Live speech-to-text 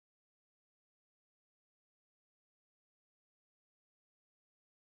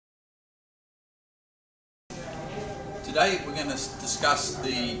Today we're going to discuss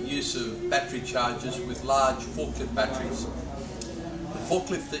the use of battery chargers with large forklift batteries. The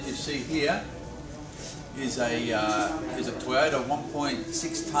forklift that you see here is a Toyota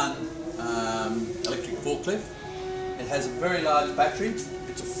 1.6 ton electric forklift. It has a very large battery.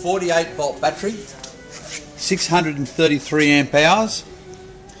 It's a 48 volt battery, 633 amp hours,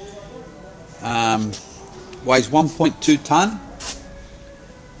 weighs 1.2 ton.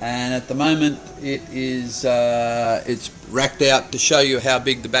 And at the moment it is it's racked out to show you how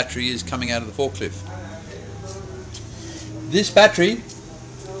big the battery is coming out of the forklift. This battery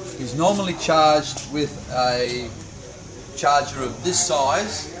is normally charged with a charger of this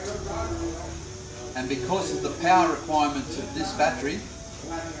size, and because of the power requirements of this battery,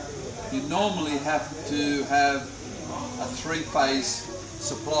 you normally have to have a three-phase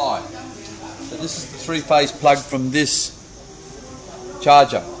supply. So this is the three-phase plug from this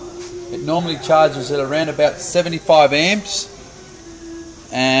charger. It normally charges at around about 75 amps,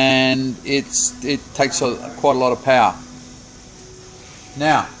 and it takes quite a lot of power.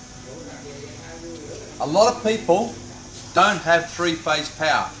 Now, a lot of people don't have three-phase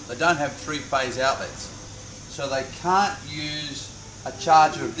power. They don't have three-phase outlets, so they can't use a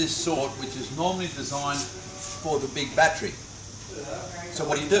charger of this sort, which is normally designed for the big battery. So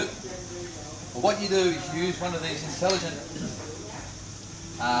what do? Well, what you do is you use one of these intelligent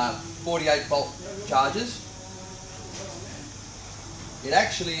 48 volt chargers. It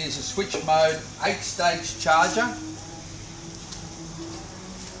actually is a switch mode 8-stage charger,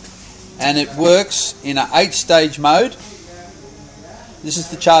 and it works in an 8-stage mode. This is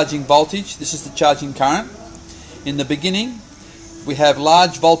the charging voltage, this is the charging current. In the beginning we have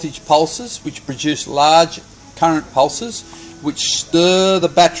large voltage pulses which produce large current pulses which stir the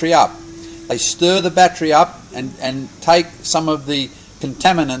battery up. They stir the battery up and take some of the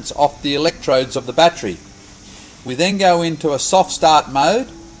contaminants off the electrodes of the battery. We then go into a soft start mode,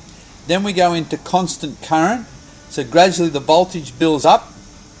 then we go into constant current, so gradually the voltage builds up,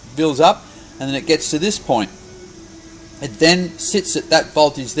 and then it gets to this point. It then sits at that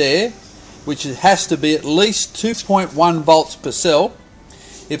voltage there, which has to be at least 2.1 volts per cell.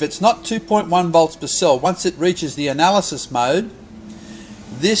 If it's not 2.1 volts per cell, once it reaches the analysis mode,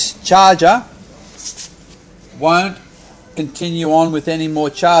 this charger won't continue on with any more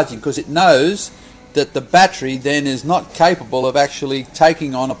charging, because it knows that the battery then is not capable of actually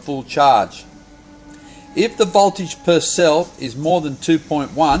taking on a full charge. If the voltage per cell is more than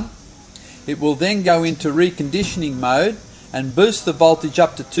 2.1, it will then go into reconditioning mode and boost the voltage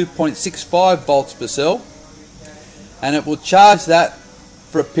up to 2.65 volts per cell, and it will charge that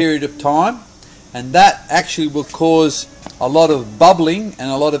for a period of time, and that actually will cause a lot of bubbling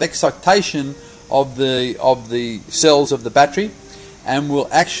and a lot of excitation of the cells of the battery, and will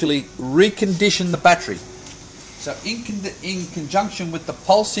actually recondition the battery. So in conjunction with the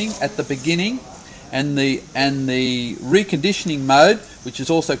pulsing at the beginning and the reconditioning mode, which is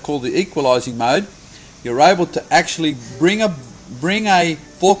also called the equalizing mode, you're able to actually bring a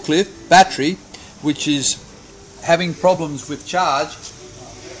forklift battery which is having problems with charge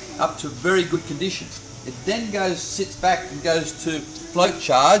up to very good condition. It then sits back and goes to float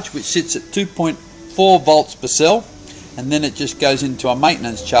charge, which sits at 2.4 volts per cell, and then it just goes into a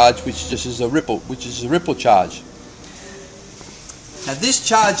maintenance charge, which just is a ripple charge. Now this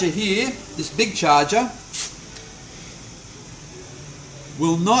charger here, this big charger,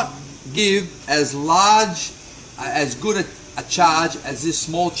 will not give as good a charge as this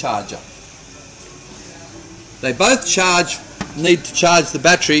small charger. They both need to charge the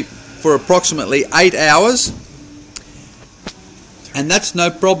battery for approximately 8 hours, and that's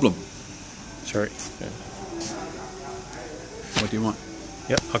no problem. Sorry. Yeah. What do you want?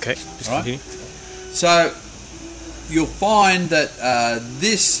 Yep. Okay. Just continue. So you'll find that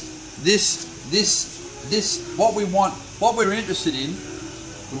what we're interested in,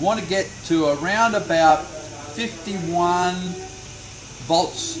 we want to get to around about 51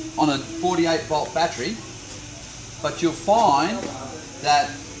 volts on a 48 volt battery, but you'll find that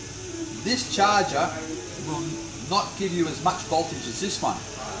this charger will not give you as much voltage as this one.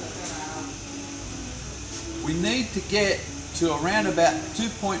 We need to get to around about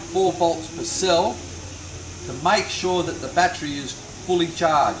 2.4 volts per cell to make sure that the battery is fully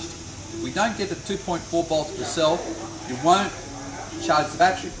charged. If we don't get to 2.4 volts per cell, you won't charge the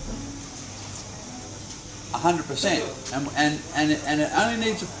battery 100%, and it only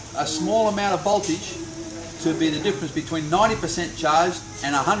needs a small amount of voltage to be the difference between 90% charged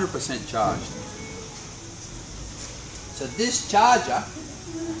and 100% charged. So this charger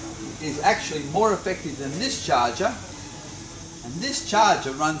is actually more effective than this charger, and this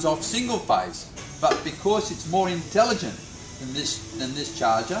charger runs off single phase. but because it's more intelligent than this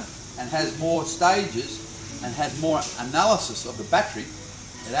charger and has more stages and has more analysis of the battery,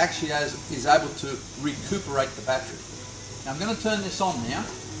 it actually is able to recuperate the battery. Now I'm going to turn this on now.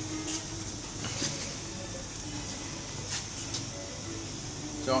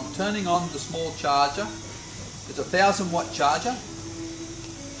 So I'm turning on the small charger. It's a 1000 watt charger,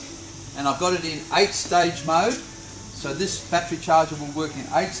 and I've got it in 8-stage mode. So this battery charger will work in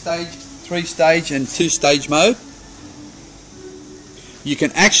 8-stage, 3-stage and 2-stage mode. You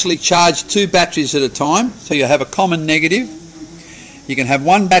can actually charge 2 batteries at a time, so you have a common negative. You can have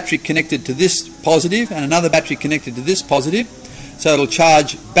one battery connected to this positive and another battery connected to this positive, so it'll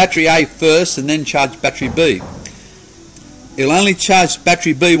charge battery A first and then charge battery B. It'll only charge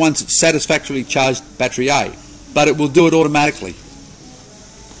battery B once it's satisfactorily charged battery A, but it will do it automatically.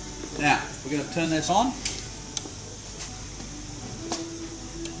 Now we're going to turn this on.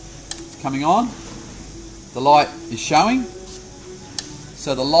 It's coming on. The light is showing.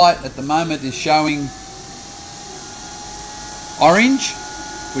 So the light at the moment is showing orange,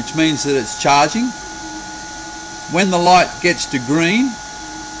 which means that it's charging. When the light gets to green,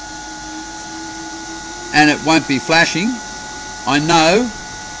 and it won't be flashing, I know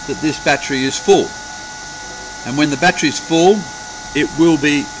that this battery is full. And when the battery is full, it will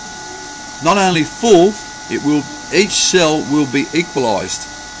be not only full, each cell will be equalized.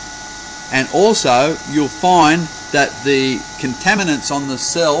 And also you'll find that the contaminants on the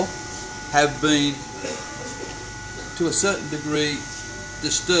cell have been to a certain degree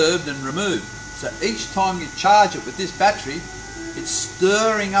disturbed and removed. So each time you charge it with this battery, it's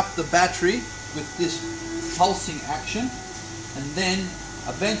stirring up the battery with this pulsing action, and then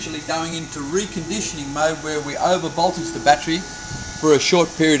eventually going into reconditioning mode where we over voltage the battery for a short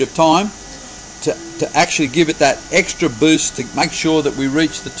period of time to actually give it that extra boost to make sure that we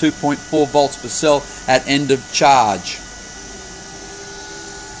reach the 2.4 volts per cell at end of charge.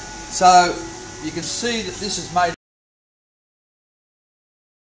 So you can see that this is made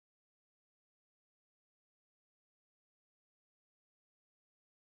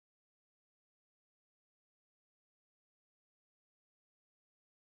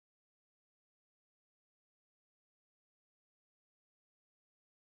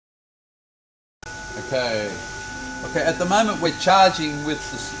Okay. At the moment we're charging with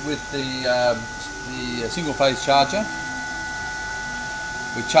the single phase charger.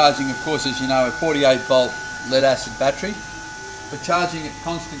 We're charging, of course, as you know, a 48 volt lead acid battery. We're charging at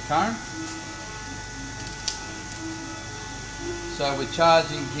constant current. So we're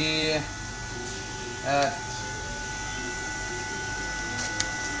charging here at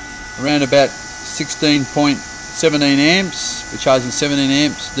around about 16.17 amps. We're charging 17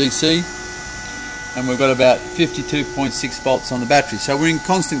 amps DC. And we've got about 52.6 volts on the battery, so we're in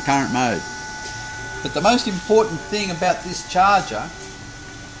constant current mode. But the most important thing about this charger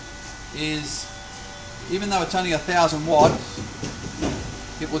is, even though it's only 1000 watts,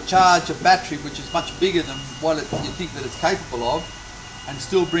 it will charge a battery which is much bigger than what you think that it's capable of, and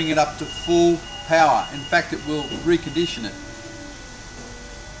still bring it up to full power. In fact, it will recondition it.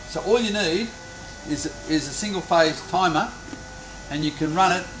 So all you need is a single phase timer, and you can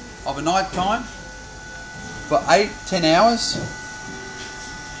run it of a night time for 8-10 hours.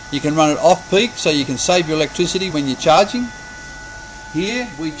 You can run it off peak, so you can save your electricity when you're charging. Here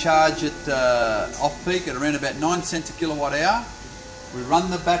we charge it off peak at around about 9 cents a kilowatt hour. We run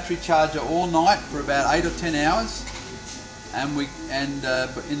the battery charger all night for about 8 or 10 hours, and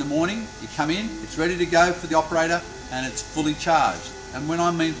in the morning you come in, it's ready to go for the operator, and it's fully charged. And when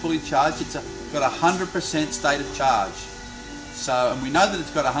I mean fully charged, it's got 100% state of charge. So, and we know that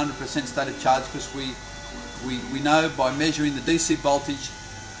it's got 100% state of charge because we know by measuring the DC voltage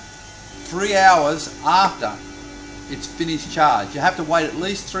 3 hours after it's finished charge. You have to wait at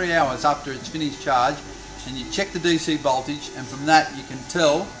least 3 hours after it's finished charge, and you check the DC voltage, and from that you can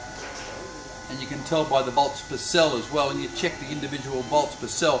tell, and you can tell by the volts per cell as well, and you check the individual volts per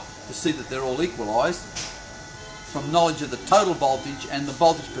cell to see that they're all equalized. From knowledge of the total voltage and the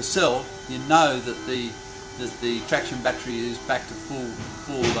voltage per cell, you know that the traction battery is back to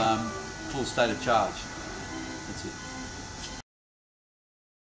full state of charge.